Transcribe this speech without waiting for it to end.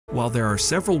While there are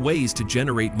several ways to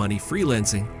generate money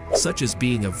freelancing, such as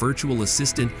being a virtual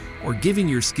assistant or giving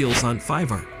your skills on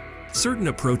Fiverr, certain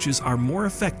approaches are more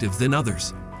effective than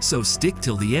others. So stick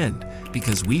till the end,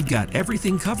 because we've got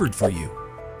everything covered for you.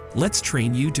 Let's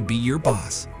train you to be your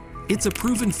boss. It's a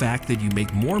proven fact that you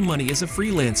make more money as a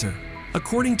freelancer.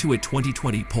 According to a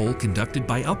 2020 poll conducted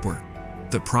by Upwork,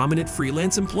 the prominent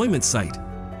freelance employment site,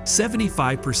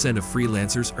 75% of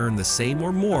freelancers earn the same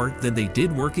or more than they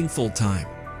did working full-time.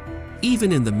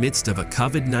 Even in the midst of a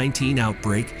COVID-19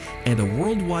 outbreak and a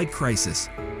worldwide crisis,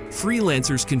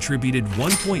 freelancers contributed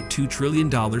 $1.2 trillion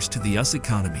to the US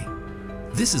economy.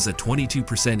 This is a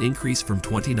 22% increase from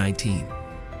 2019.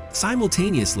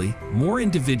 Simultaneously, more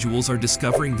individuals are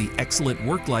discovering the excellent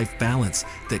work-life balance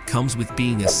that comes with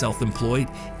being a self-employed,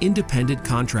 independent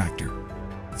contractor.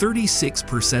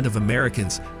 36% of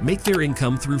Americans make their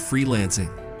income through freelancing.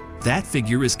 That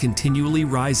figure is continually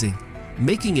rising,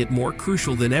 making it more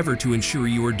crucial than ever to ensure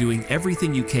you are doing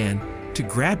everything you can to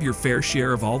grab your fair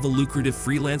share of all the lucrative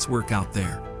freelance work out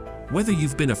there. Whether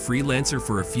you've been a freelancer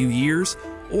for a few years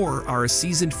or are a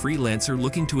seasoned freelancer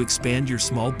looking to expand your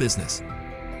small business,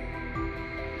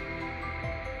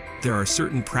 there are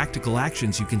certain practical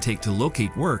actions you can take to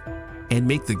locate work and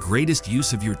make the greatest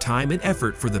use of your time and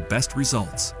effort for the best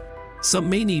results. Some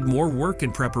may need more work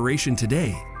and preparation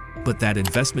today, but that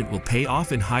investment will pay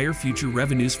off in higher future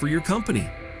revenues for your company.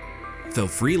 Though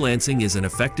freelancing is an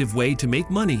effective way to make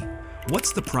money,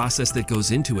 what's the process that goes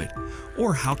into it?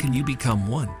 Or how can you become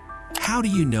one? How do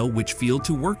you know which field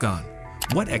to work on,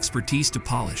 what expertise to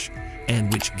polish,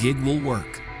 and which gig will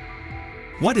work?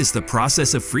 What is the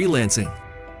process of freelancing?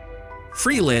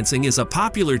 Freelancing is a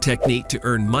popular technique to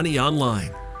earn money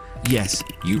online. Yes,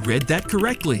 you read that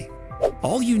correctly.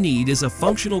 All you need is a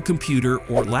functional computer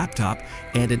or laptop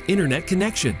and an internet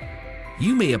connection.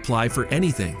 You may apply for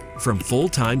anything from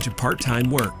full-time to part-time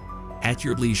work at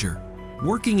your leisure.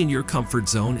 Working in your comfort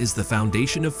zone is the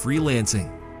foundation of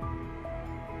freelancing.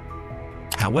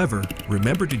 However,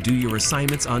 remember to do your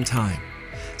assignments on time.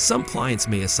 Some clients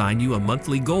may assign you a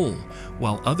monthly goal,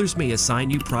 while others may assign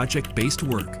you project-based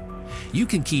work. You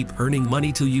can keep earning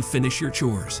money till you finish your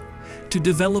chores. To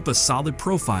develop a solid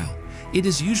profile, it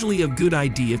is usually a good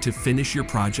idea to finish your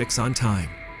projects on time.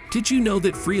 Did you know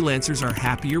that freelancers are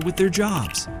happier with their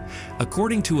jobs?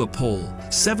 According to a poll,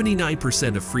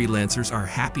 79% of freelancers are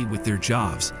happy with their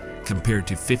jobs, compared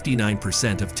to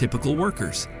 59% of typical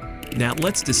workers. Now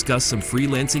let's discuss some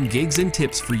freelancing gigs and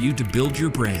tips for you to build your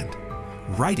brand.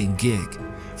 Writing gig.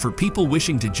 For people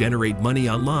wishing to generate money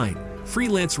online,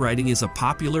 freelance writing is a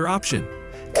popular option.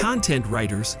 Content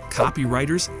writers,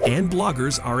 copywriters, and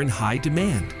bloggers are in high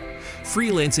demand.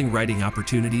 Freelancing writing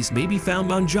opportunities may be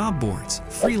found on job boards,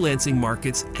 freelancing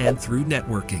markets, and through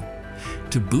networking.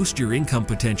 To boost your income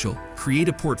potential, create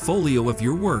a portfolio of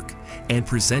your work and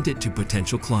present it to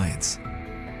potential clients.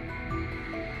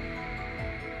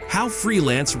 How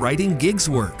freelance writing gigs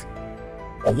work.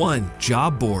 1.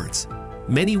 Job boards.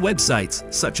 Many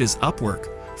websites, such as Upwork,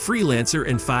 Freelancer,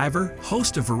 and Fiverr,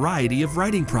 host a variety of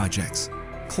writing projects.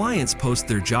 Clients post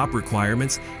their job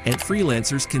requirements, and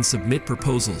freelancers can submit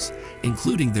proposals,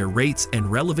 including their rates and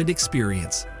relevant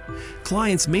experience.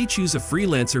 Clients may choose a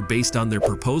freelancer based on their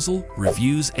proposal,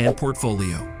 reviews, and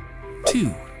portfolio.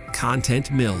 2. Content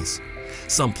mills.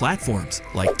 Some platforms,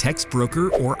 like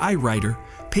Textbroker or iWriter,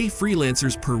 pay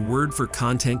freelancers per word for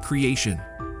content creation.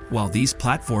 While these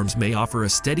platforms may offer a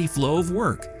steady flow of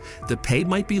work, the pay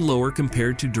might be lower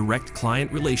compared to direct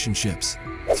client relationships.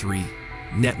 3.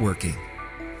 Networking.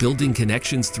 Building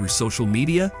connections through social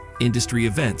media, industry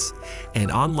events, and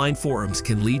online forums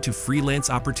can lead to freelance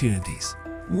opportunities.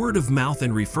 Word of mouth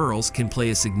and referrals can play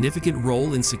a significant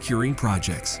role in securing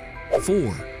projects.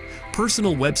 4.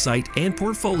 Personal website and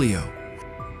portfolio.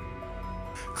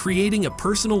 Creating a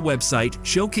personal website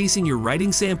showcasing your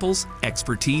writing samples,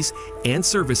 expertise, and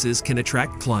services can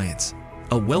attract clients.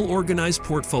 A well-organized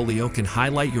portfolio can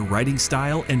highlight your writing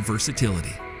style and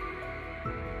versatility.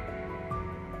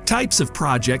 Types of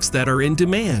projects that are in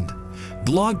demand.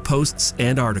 Blog posts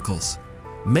and articles.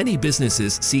 Many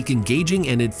businesses seek engaging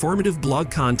and informative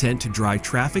blog content to drive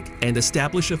traffic and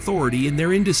establish authority in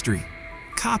their industry.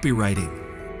 Copywriting.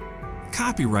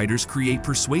 Copywriters create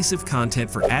persuasive content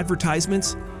for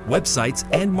advertisements, websites,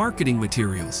 and marketing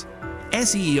materials.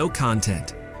 SEO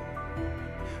content.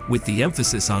 With the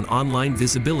emphasis on online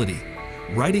visibility,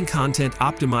 writing content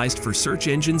optimized for search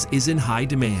engines is in high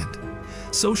demand.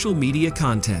 Social media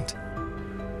content.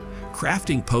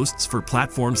 Crafting posts for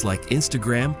platforms like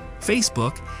Instagram,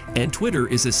 Facebook, and Twitter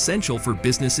is essential for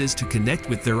businesses to connect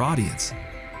with their audience.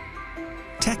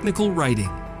 Technical writing.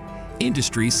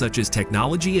 Industries such as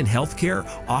technology and healthcare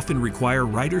often require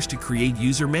writers to create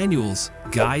user manuals,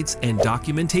 guides, and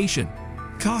documentation.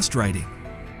 Cost writing.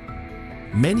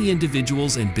 Many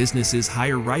individuals and businesses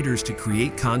hire writers to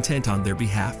create content on their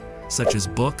behalf, such as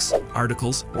books,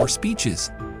 articles, or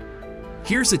speeches.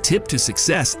 Here's a tip to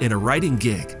success in a writing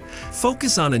gig.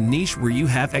 Focus on a niche where you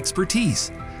have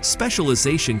expertise.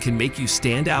 Specialization can make you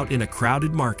stand out in a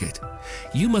crowded market.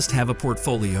 You must have a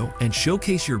portfolio and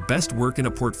showcase your best work in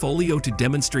a portfolio to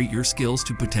demonstrate your skills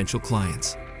to potential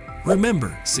clients.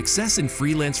 Remember, success in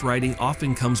freelance writing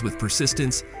often comes with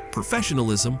persistence,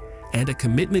 professionalism, and a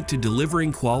commitment to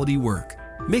delivering quality work.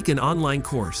 Make an online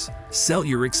course. Sell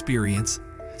your experience.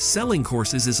 Selling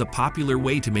courses is a popular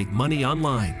way to make money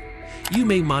online. You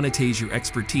may monetize your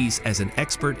expertise as an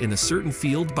expert in a certain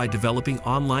field by developing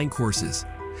online courses.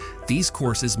 These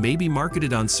courses may be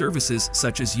marketed on services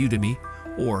such as Udemy,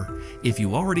 or, if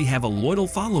you already have a loyal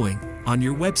following, on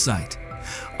your website.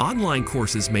 Online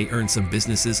courses may earn some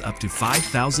businesses up to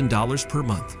 $5,000 per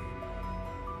month.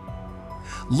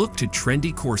 Look to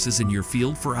trendy courses in your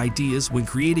field for ideas when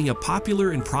creating a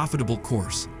popular and profitable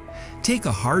course. Take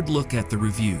a hard look at the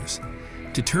reviews.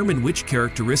 Determine which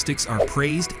characteristics are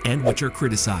praised and which are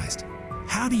criticized.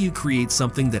 How do you create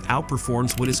something that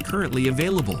outperforms what is currently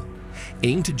available?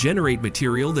 Aim to generate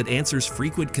material that answers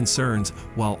frequent concerns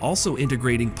while also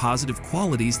integrating positive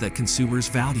qualities that consumers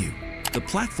value. The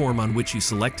platform on which you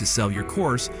select to sell your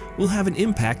course will have an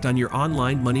impact on your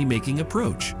online money-making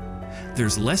approach.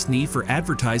 There's less need for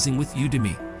advertising with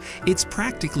Udemy. It's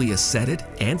practically a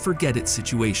set-it-and-forget-it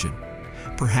situation.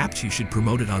 Perhaps you should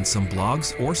promote it on some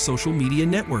blogs or social media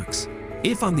networks.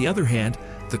 If, on the other hand,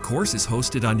 the course is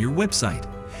hosted on your website,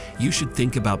 you should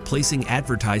think about placing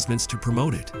advertisements to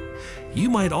promote it. You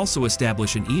might also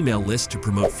establish an email list to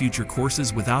promote future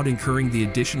courses without incurring the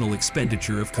additional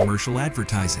expenditure of commercial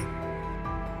advertising.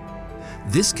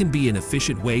 This can be an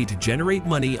efficient way to generate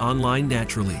money online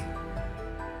naturally.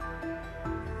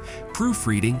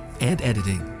 Proofreading and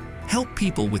editing. Help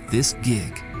people with this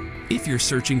gig. If you're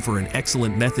searching for an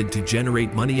excellent method to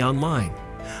generate money online,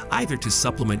 either to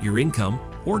supplement your income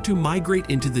or to migrate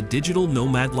into the digital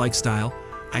nomad lifestyle,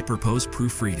 I propose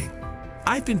proofreading.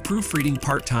 I've been proofreading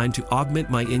part-time to augment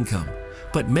my income,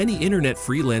 but many internet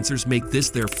freelancers make this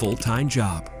their full-time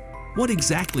job. What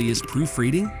exactly is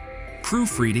proofreading?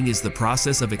 Proofreading is the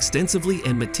process of extensively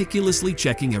and meticulously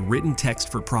checking a written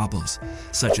text for problems,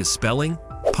 such as spelling,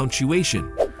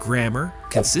 punctuation, grammar,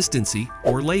 consistency,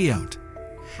 or layout.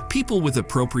 People with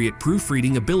appropriate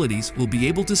proofreading abilities will be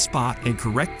able to spot and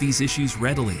correct these issues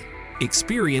readily.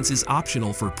 Experience is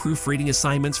optional for proofreading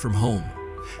assignments from home.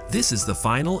 This is the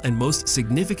final and most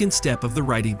significant step of the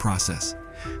writing process.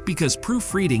 Because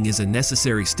proofreading is a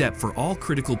necessary step for all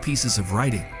critical pieces of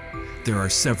writing, there are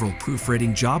several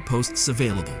proofreading job posts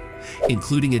available,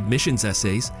 including admissions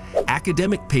essays,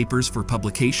 academic papers for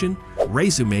publication,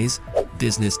 resumes,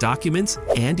 business documents,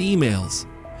 and emails.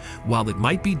 While it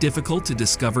might be difficult to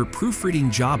discover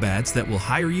proofreading job ads that will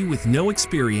hire you with no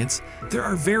experience, there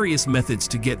are various methods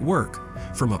to get work,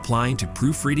 from applying to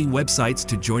proofreading websites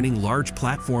to joining large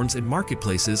platforms and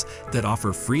marketplaces that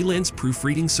offer freelance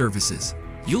proofreading services.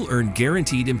 You'll earn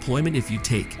guaranteed employment if you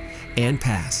take and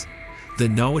pass the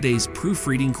Nowadays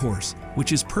Proofreading course,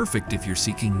 which is perfect if you're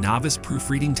seeking novice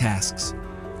proofreading tasks.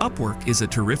 Upwork is a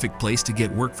terrific place to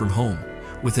get work from home,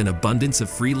 with an abundance of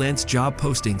freelance job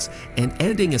postings and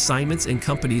editing assignments and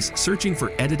companies searching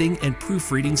for editing and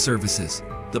proofreading services.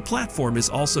 The platform is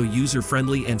also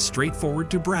user-friendly and straightforward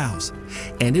to browse,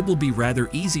 and it will be rather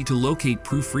easy to locate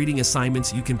proofreading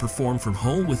assignments you can perform from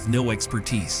home with no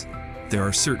expertise. There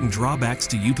are certain drawbacks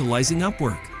to utilizing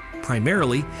Upwork.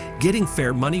 Primarily, getting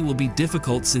fair money will be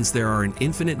difficult since there are an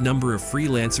infinite number of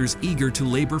freelancers eager to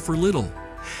labor for little.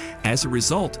 As a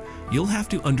result, you'll have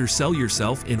to undersell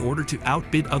yourself in order to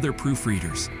outbid other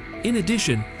proofreaders. In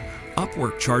addition,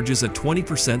 Upwork charges a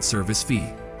 20% service fee.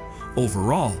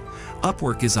 Overall,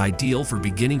 Upwork is ideal for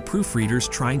beginning proofreaders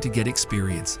trying to get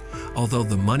experience, although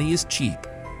the money is cheap.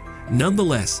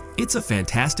 Nonetheless, it's a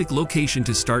fantastic location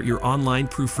to start your online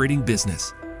proofreading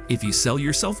business. If you sell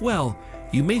yourself well,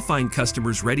 you may find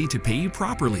customers ready to pay you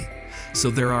properly, so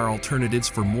there are alternatives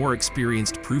for more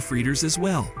experienced proofreaders as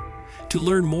well. To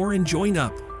learn more and join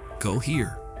up, go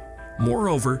here.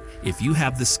 Moreover, if you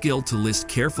have the skill to list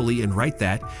carefully and write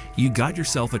that, you got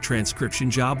yourself a transcription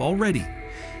job already.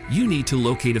 You need to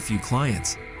locate a few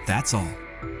clients, that's all.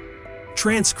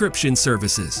 Transcription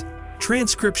services.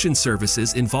 Transcription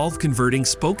services involve converting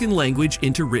spoken language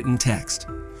into written text.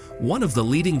 One of the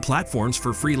leading platforms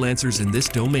for freelancers in this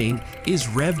domain is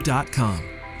Rev.com.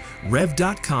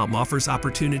 Rev.com offers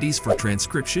opportunities for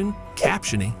transcription,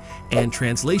 captioning, and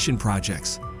translation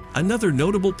projects. Another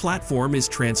notable platform is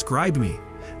TranscribeMe,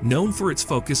 known for its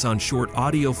focus on short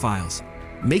audio files,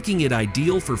 making it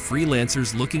ideal for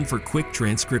freelancers looking for quick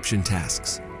transcription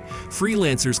tasks.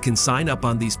 Freelancers can sign up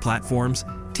on these platforms,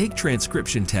 take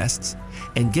transcription tests,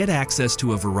 and get access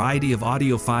to a variety of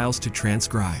audio files to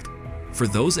transcribe. For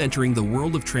those entering the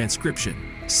world of transcription,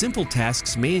 simple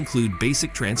tasks may include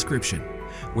basic transcription,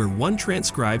 where one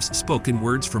transcribes spoken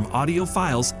words from audio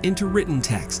files into written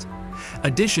text.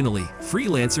 Additionally,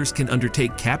 freelancers can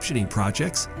undertake captioning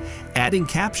projects, adding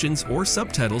captions or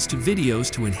subtitles to videos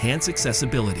to enhance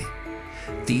accessibility.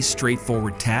 These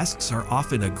straightforward tasks are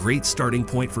often a great starting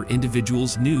point for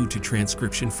individuals new to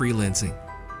transcription freelancing.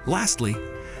 Lastly,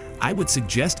 I would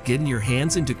suggest getting your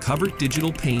hands into Covered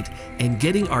Digital Paint and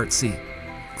getting artsy.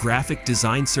 Graphic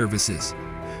design services.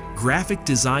 Graphic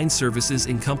design services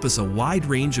encompass a wide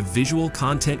range of visual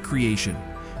content creation,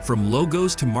 from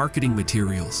logos to marketing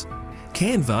materials.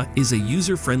 Canva is a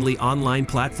user-friendly online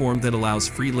platform that allows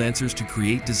freelancers to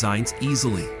create designs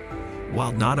easily.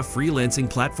 While not a freelancing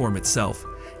platform itself,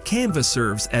 Canva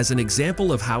serves as an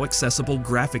example of how accessible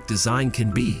graphic design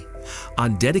can be.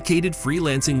 On dedicated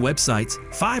freelancing websites,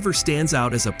 Fiverr stands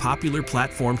out as a popular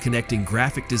platform connecting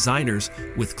graphic designers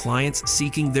with clients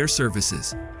seeking their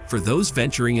services. For those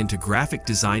venturing into graphic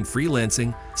design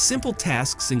freelancing, simple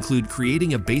tasks include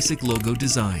creating a basic logo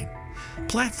design.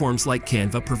 Platforms like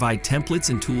Canva provide templates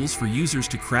and tools for users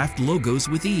to craft logos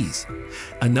with ease.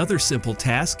 Another simple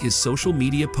task is social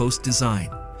media post design,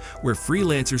 where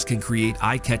freelancers can create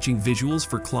eye-catching visuals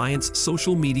for clients'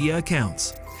 social media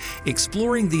accounts.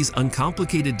 Exploring these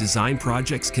uncomplicated design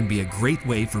projects can be a great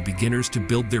way for beginners to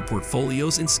build their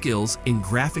portfolios and skills in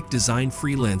graphic design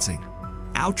freelancing.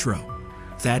 Outro.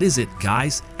 That is it,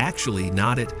 guys. Actually,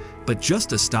 not it, but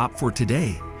just a stop for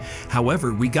today.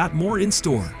 However, we got more in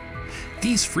store.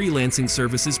 These freelancing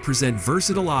services present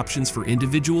versatile options for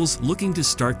individuals looking to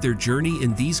start their journey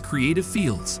in these creative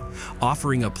fields,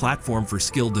 offering a platform for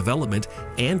skill development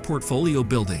and portfolio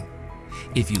building.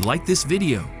 If you like this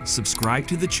video, subscribe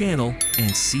to the channel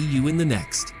and see you in the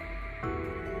next.